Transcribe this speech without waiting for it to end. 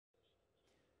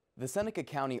The Seneca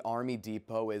County Army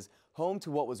Depot is home to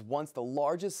what was once the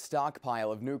largest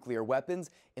stockpile of nuclear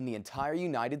weapons in the entire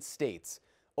United States.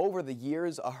 Over the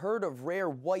years, a herd of rare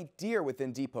white deer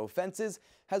within depot fences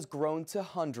has grown to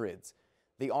hundreds.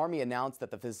 The Army announced that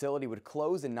the facility would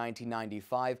close in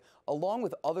 1995, along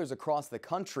with others across the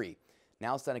country.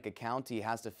 Now Seneca County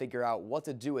has to figure out what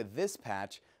to do with this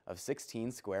patch of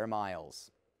 16 square miles.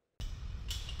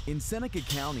 In Seneca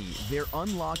County, they're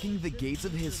unlocking the gates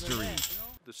of history.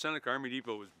 The Seneca Army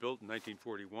Depot was built in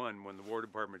 1941 when the War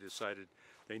Department decided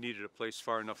they needed a place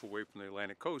far enough away from the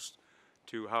Atlantic coast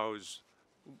to house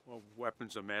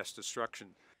weapons of mass destruction.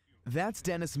 That's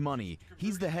Dennis Money.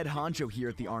 He's the head honcho here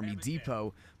at the Army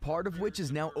Depot, part of which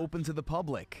is now open to the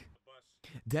public.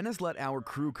 Dennis let our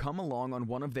crew come along on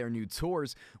one of their new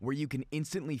tours where you can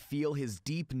instantly feel his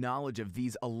deep knowledge of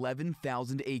these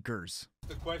 11,000 acres.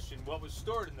 The question, what was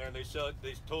stored in there,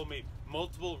 they told me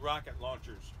multiple rocket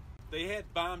launchers. They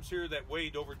had bombs here that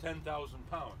weighed over 10,000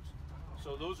 pounds.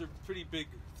 So those are pretty big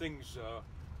things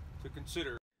to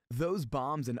consider. Those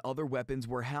bombs and other weapons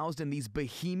were housed in these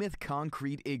behemoth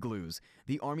concrete igloos.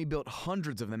 The Army built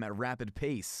hundreds of them at rapid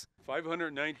pace.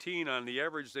 519 on the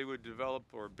average, they would develop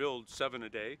or build 7 a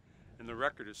day, and the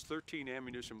record is 13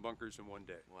 ammunition bunkers in one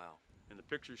day. Wow. And the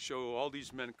pictures show all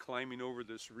these men climbing over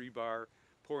this rebar,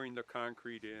 pouring the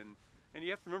concrete in. And you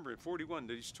have to remember, in 41,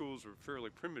 these tools were fairly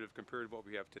primitive compared to what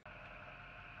we have today.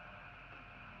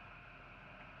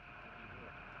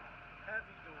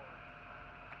 Heavy door.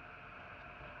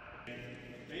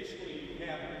 Basically, you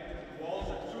have walls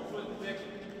that are 2 foot thick,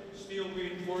 steel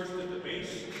reinforced at the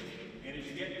base, and as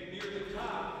you get near the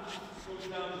top, it goes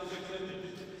down to 6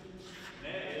 inches.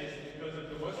 And that is because if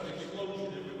there was an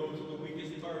explosion, it would go to the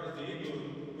weakest part of the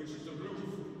igloo, which is the roof,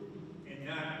 and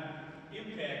not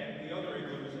impact the other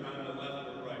igloos on the left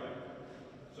or right.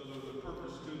 So there's a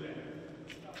purpose to that.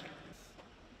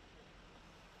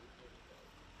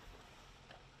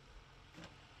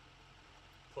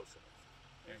 Close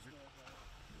enough.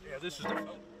 Yeah, this is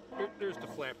there's the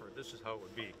flapper. This is how it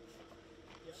would be.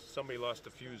 Somebody lost a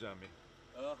fuse on me.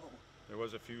 Oh. There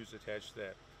was a fuse attached to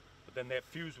that. But then that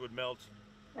fuse would melt.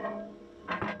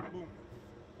 Boom.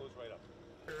 Goes right up.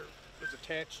 It's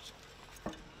attached.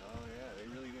 Oh yeah, they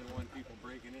really didn't want people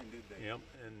breaking in, did they? Yep,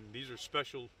 and these are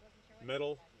special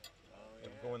metal.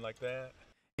 Going like that.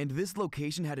 And this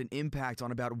location had an impact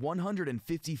on about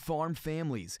 150 farm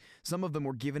families. Some of them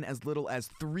were given as little as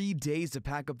 3 days to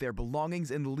pack up their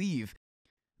belongings and leave.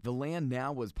 The land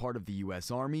now was part of the U.S.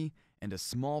 Army, and a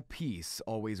small piece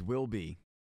always will be.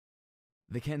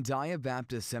 The Candia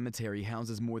Baptist Cemetery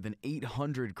houses more than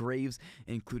 800 graves,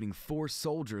 including 4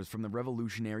 soldiers from the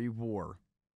Revolutionary War.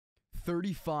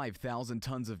 35,000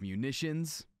 tons of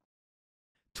munitions,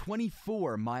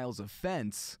 24 miles of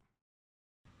fence,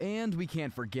 and we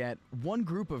can't forget one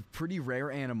group of pretty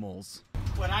rare animals.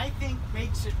 What I think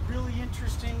makes it really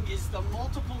interesting is the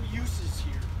multiple uses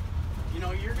here. You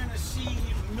know, you're going to see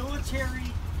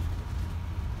military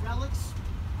relics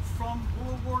from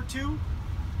World War II,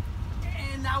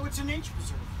 and now it's a nature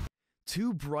preserve.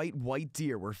 2 bright white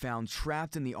deer were found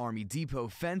trapped in the Army Depot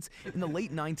fence in the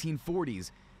late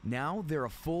 1940s. Now they're a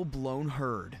full-blown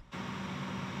herd.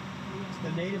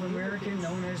 The Native American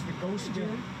known as the ghost deer.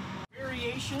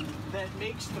 Variation that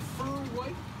makes the fur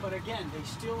white, but again, they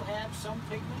still have some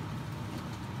pigment.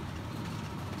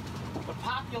 The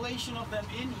population of them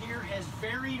in here has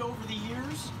varied over the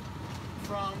years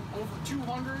from over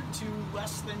 200 to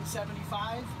less than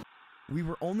 75. We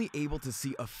were only able to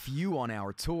see a few on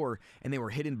our tour, and they were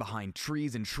hidden behind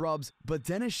trees and shrubs, but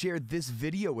Dennis shared this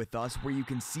video with us where you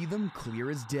can see them clear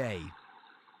as day.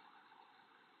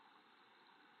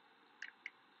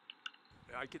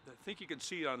 I think you can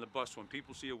see it on the bus. When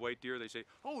people see a white deer, they say,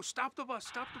 "Oh, stop the bus,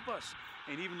 stop the bus."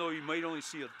 And even though you might only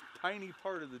see a tiny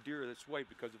part of the deer that's white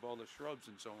because of all the shrubs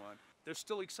and so on, they're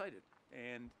still excited.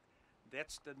 And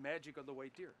that's the magic of the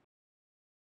white deer.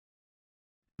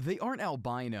 They aren't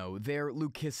albino, they're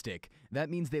leucistic.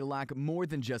 That means they lack more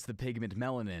than just the pigment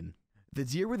melanin. The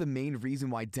deer were the main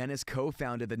reason why Dennis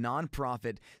co-founded the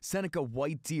nonprofit Seneca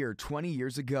White Deer 20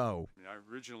 years ago. Our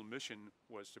original mission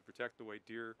was to protect the white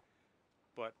deer,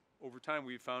 but over time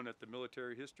we found that the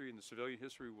military history and the civilian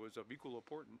history was of equal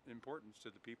importance to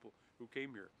the people who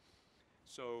came here.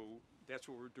 So that's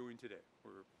what we're doing today.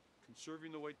 We're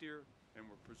conserving the white deer and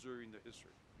we're preserving the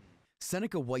history.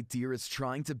 Seneca White Deer is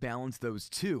trying to balance those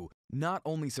two, not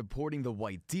only supporting the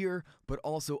white deer, but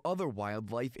also other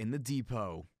wildlife in the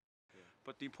depot.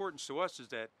 But the importance to us is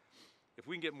that if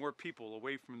we can get more people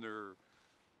away from their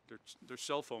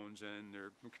cell phones and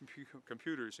their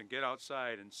computers and get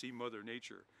outside and see Mother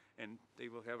Nature, and they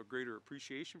will have a greater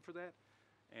appreciation for that,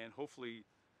 and hopefully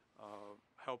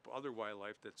help other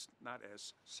wildlife that's not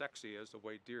as sexy as the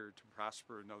white deer to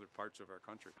prosper in other parts of our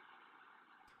country.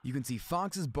 You can see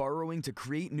foxes burrowing to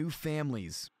create new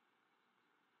families,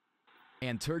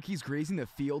 and turkeys grazing the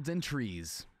fields and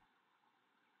trees.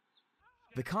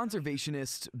 The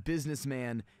conservationist,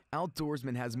 businessman,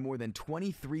 outdoorsman has more than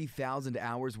 23,000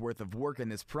 hours worth of work on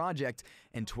this project,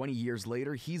 and 20 years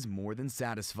later, he's more than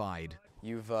satisfied.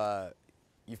 You've put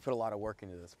a lot of work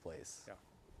into this place. Yeah.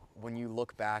 When you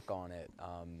look back on it,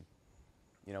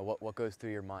 you know, what goes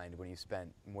through your mind when you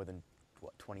spent more than,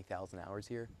 what, 20,000 hours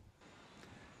here?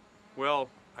 Well,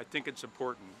 I think it's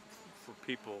important for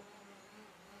people,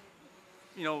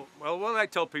 you know, well, what I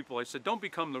tell people, I said, don't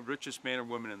become the richest man or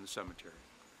woman in the cemetery.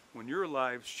 When you're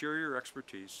alive, share your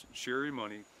expertise, share your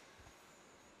money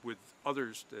with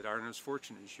others that aren't as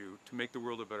fortunate as you to make the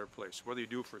world a better place. Whether you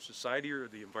do it for society or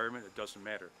the environment, it doesn't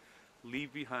matter.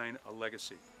 Leave behind a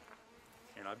legacy.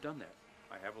 And I've done that.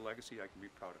 I have a legacy I can be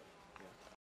proud of.